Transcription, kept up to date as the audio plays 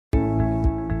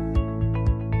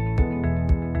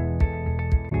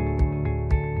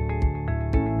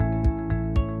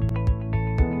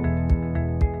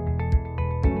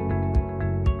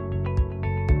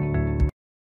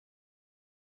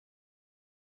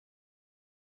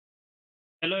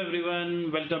Hello everyone,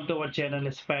 welcome to our channel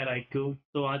Aspire IQ.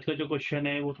 तो आज का जो क्वेश्चन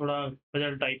है वो थोड़ा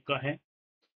पजल टाइप का है।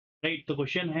 राइट, तो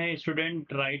क्वेश्चन है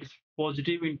student rights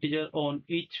positive integer on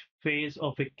each face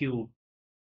of A cube.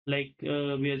 Like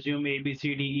we assume A B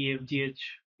C D E F G H.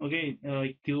 Okay,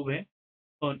 cube है।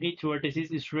 On each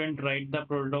vertices student right the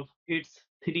product of its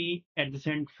three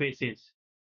adjacent faces.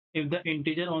 If the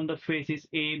integer on the face is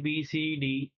a, b, c,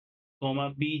 d, comma,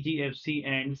 b, g, f, c,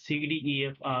 and c, d, e,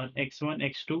 f are x1,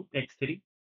 x2, x3,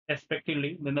 respectively,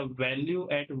 then the value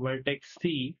at vertex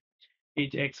c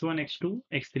is x1, x2,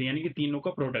 x3, यानी कि तीनों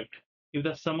का product. If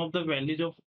the sum of the values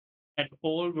of at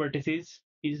all vertices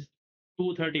is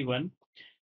 231,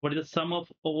 what is the sum of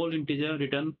all integer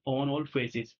written on all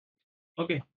faces?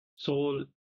 Okay, so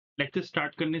lecture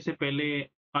start करने से पहले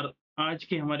और आज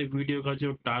के हमारे वीडियो का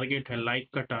जो टारगेट है, लाइक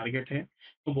का टारगेट है,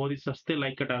 वो बहुत ही सस्ते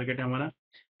लाइक का टारगेट है हमारा।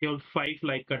 केवल 5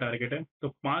 लाइक का टारगेट है, तो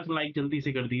 5 लाइक जल्दी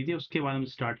से कर दीजिए, उसके बाद हम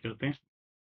स्टार्ट करते हैं।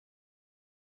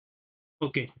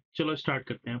 ओके, चलो स्टार्ट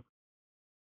करते हैं।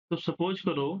 तो सपोज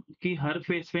करो कि हर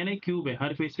फेस पे ना क्यूब है,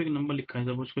 हर फेस पे एक नंबर लिखा है।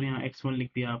 सपोज करो यहाँ x1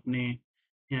 लिख दिया आपने,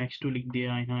 यहाँ x2 लिख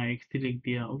दिया, यहाँ x3 लिख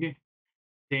दिया। ओके,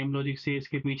 सेम लॉजिक से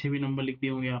इसके पीछे भी नंबर लिख दिए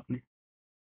होंगे आपने।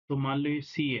 तो मान लो ये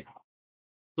c है।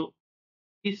 तो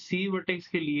इस सी वर्टेक्स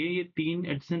के लिए ये तीन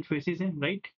एडजेसेंट फेसेस हैं,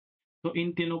 राइट। तो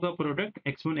इन तीनों का प्रोडक्ट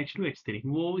x1, x2, x3,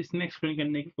 वो इसने एक्सप्लेन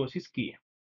करने की कोशिश की है।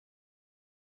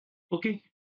 ओके,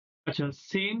 अच्छा,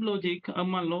 सेम लॉजिक अब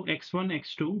मान लो x1,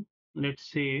 x2, let's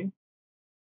say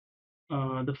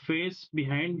the face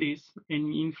behind this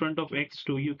in front of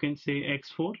x2 you can say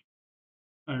x4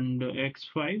 and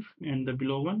x5 and the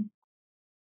below one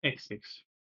x6,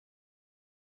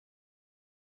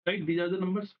 right? These are the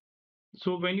numbers.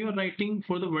 So when you are writing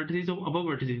for the vertices of above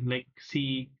vertices like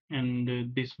c and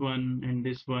this one and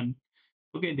this one,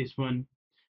 okay, this one.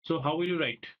 So how will you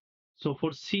write? So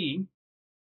for C,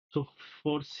 so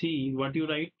for C, what you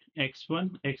write?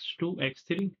 X1, X2,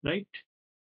 X3, right?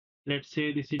 Let's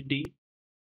say this is D,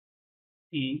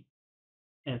 E,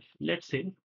 F. Let's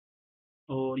say,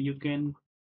 or you can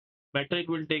better it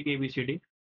will take A, B, C, D.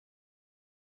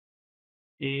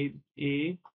 A,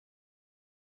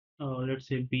 let's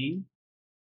say B,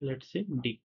 let's say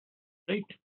D, right?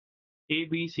 A,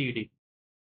 B, C, D.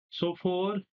 So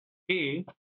for A,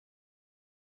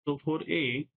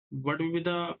 what will be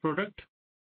the product?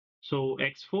 So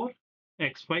X4,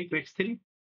 X5, X3,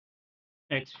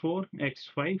 X4,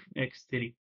 X5,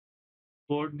 X3.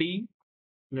 For D,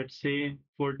 let's say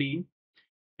for D,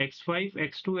 x5,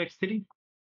 x2, x3,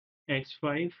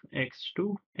 x5,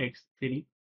 x2, x3,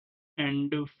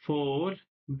 and for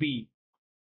B,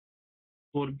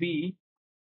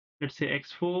 let's say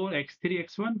x4, x3,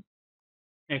 x1,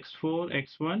 x4,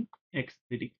 x1,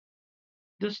 x3.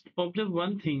 Just observe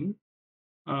one thing,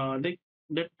 that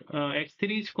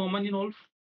x3 is common in all.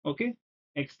 Okay,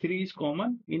 x3 is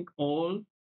common in all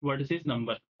vertices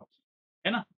number,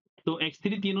 है ना? तो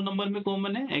x3 तीनों number में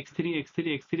common है, x3,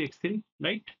 x3, x3, x3,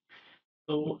 right.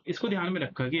 तो इसको ध्यान में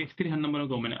रखा कि x3 हर नंबर में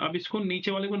कॉमन है। अब इसको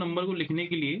नीचे वाले को नंबर को लिखने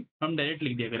के लिए हम डायरेक्ट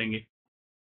लिख दिया करेंगे।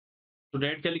 तो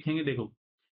डायरेक्ट क्या लिखेंगे, देखो,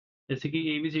 जैसे कि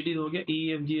ए बी सी डी हो गया, ई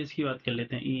एफ जी एच की बात कर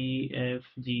लेते हैं। E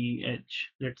F G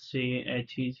H, let's say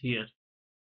H is here,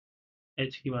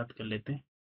 H की बात कर लेते हैं।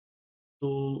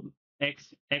 तो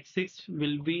x6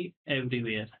 will be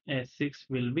everywhere, s6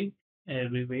 will be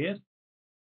everywhere,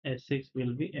 s6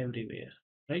 will be everywhere,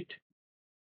 right.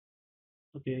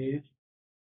 Okay,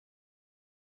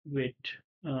 wait,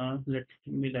 let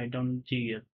me write down g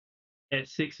here.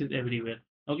 S6 is everywhere.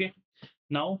 Okay,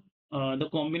 now the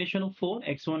combination of 4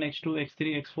 x1, x2,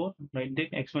 x3, x4, right there,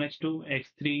 x1, x2,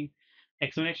 x3,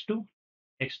 x1, x2,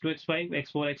 x2, x5,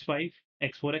 x4, x5,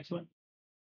 x4, x1.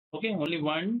 Okay, only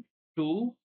 1,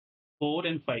 2, 4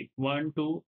 and 5. 1,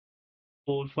 2,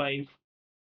 4, 5,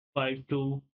 5,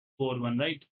 2, 4, 1,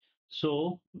 right?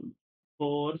 So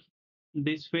for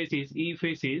this faces, e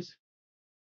faces,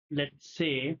 let's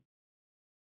say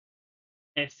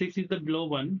s6 is the below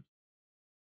one,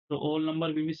 so all number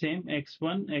will be same,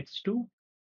 x1, x2,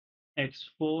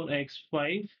 x4,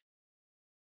 x5,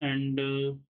 and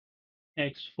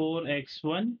x4,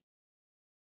 x1,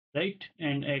 right,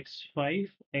 and x5,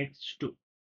 x2.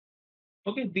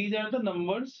 Okay, these are the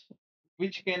numbers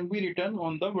which can be written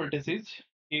on the vertices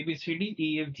a b c d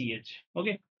e f g h.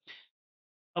 Okay,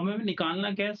 अब हमें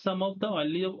निकालना क्या है, सम of the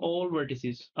value of all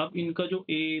vertices. अब इनका जो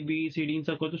A B C D इन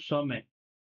सबका जो सम है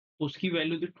उसकी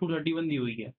वैल्यू 231 दी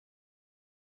हुई है,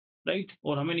 राइट।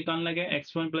 और हमें निकालना क्या है,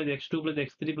 x1 plus x2 plus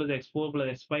x3 plus x4 plus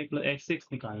x5 plus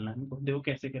x6 निकालना है। देखो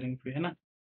कैसे करेंगे फिर, है ना।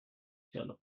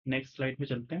 चलो नेक्स्ट स्लाइड पे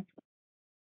चलते हैं।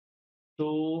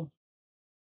 तो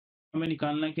हमें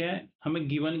निकालना क्या है, हमें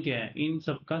गिवन क्या है, इन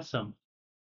सब का सम।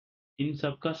 इन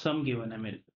सब का सम गिवन है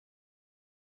मेरे को,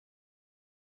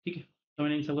 ठीक है। तो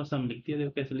मैंने इन सब का सम लिख दिया,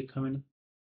 देखो कैसे लिखा मैंने।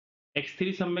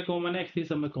 x3 सब में कॉमन है, x3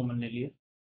 सब में कॉमन ले लिया,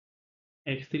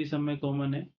 x3 सब में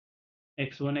कॉमन है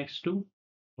x1 x2,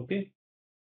 okay,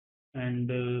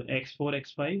 and x4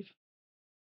 x5,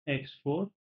 x4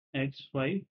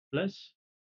 x5 plus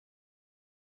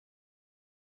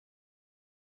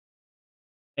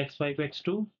x5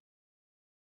 x2,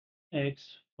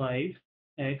 x5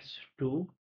 x2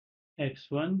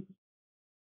 x1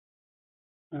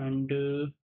 and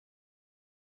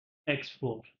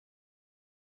x4,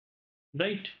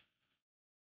 right?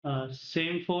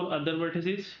 Same for other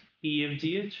vertices E, F,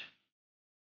 G, H,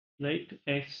 right?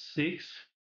 X6,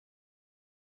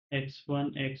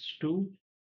 X1, X2,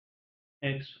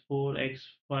 X4,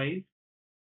 X5,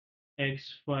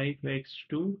 X5,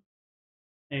 X2,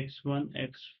 X1,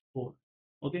 X4.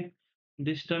 Okay,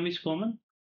 this term is common.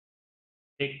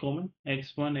 Take common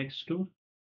X1, X2,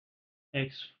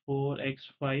 X4,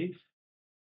 X5,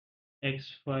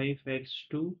 X5,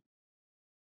 X2,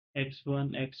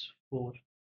 X1, X4,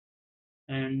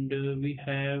 and we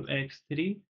have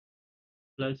X3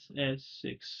 plus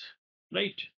S6,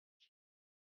 right?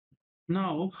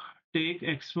 Now take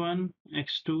x1,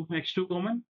 x2, x2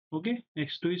 common, okay,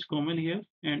 x2 is common here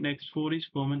and x4 is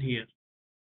common here.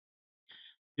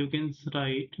 You can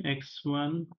write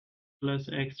x1 plus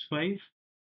x5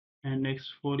 and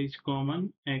x4 is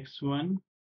common, x1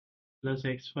 plus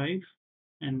x5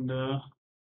 and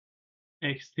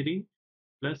x3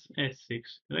 plus s6,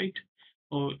 right?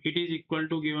 Or it is equal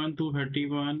to given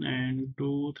 231 and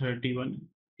 231.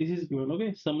 This is given,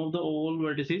 okay, sum of the all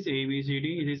vertices a, b, c,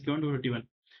 d, it is given 231.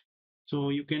 So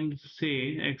you can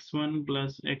say x1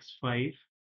 plus x5,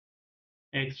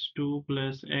 x2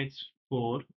 plus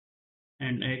x4,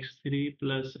 and x3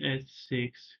 plus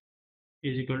s6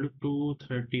 is equal to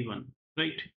 231,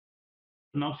 right?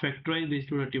 Now factorize this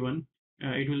 231.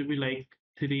 It will be like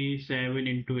 3, 7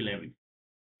 into 11,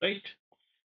 right?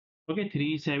 Okay,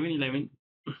 3, 7, 11.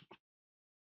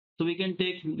 So we can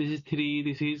take, this is 3,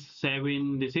 this is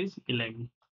 7, this is 11.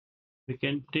 We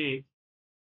can take,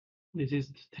 this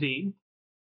is 3,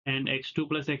 and x2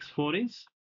 plus x4 is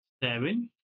 7,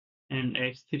 and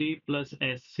x3 plus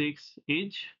s6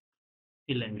 is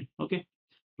 11. Okay,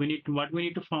 we need to, what we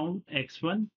need to find,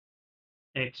 x1,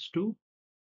 x2,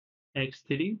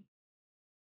 x3,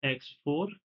 x4,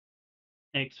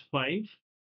 x5,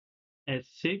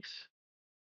 s6.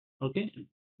 Okay,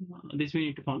 this we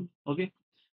need to find. Okay,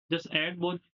 just add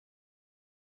both,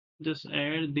 just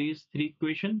add these three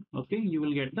equation. Okay, you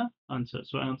will get the answer.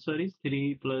 So answer is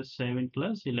 3 plus 7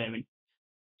 plus 11,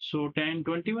 so 10,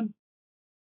 21.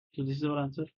 So this is our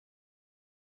answer.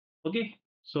 Okay,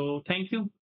 so thank you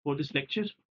for this lecture.